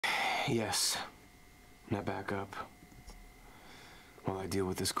Yes. Now back up while I deal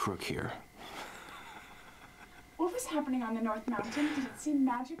with this crook here. What was happening on the North Mountain? Did it seem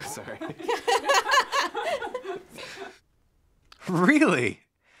magical? Sorry. Really?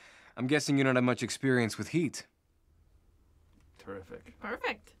 I'm guessing you don't have much experience with heat. Terrific.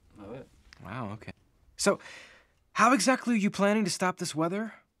 Perfect. Love it. Wow, okay. So, how exactly are you planning to stop this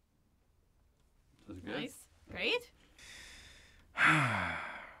weather? That was good. Nice. Great.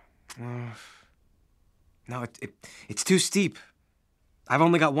 No, it's too steep. I've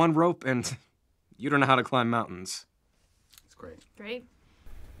only got one rope, and you don't know how to climb mountains. It's great. Great.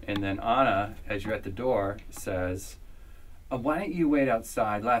 And then Anna, as you're at the door, says, why don't you wait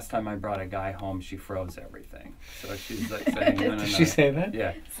outside? Last time I brought a guy home, she froze everything. So she's like saying, no, no, no. Did she say that?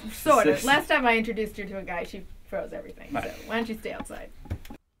 Yeah. Sort of. Last time I introduced her to a guy, she froze everything. Right. So why don't you stay outside?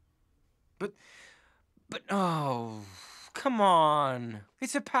 But, oh, come on.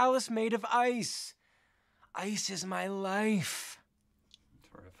 It's a palace made of ice. Ice is my life.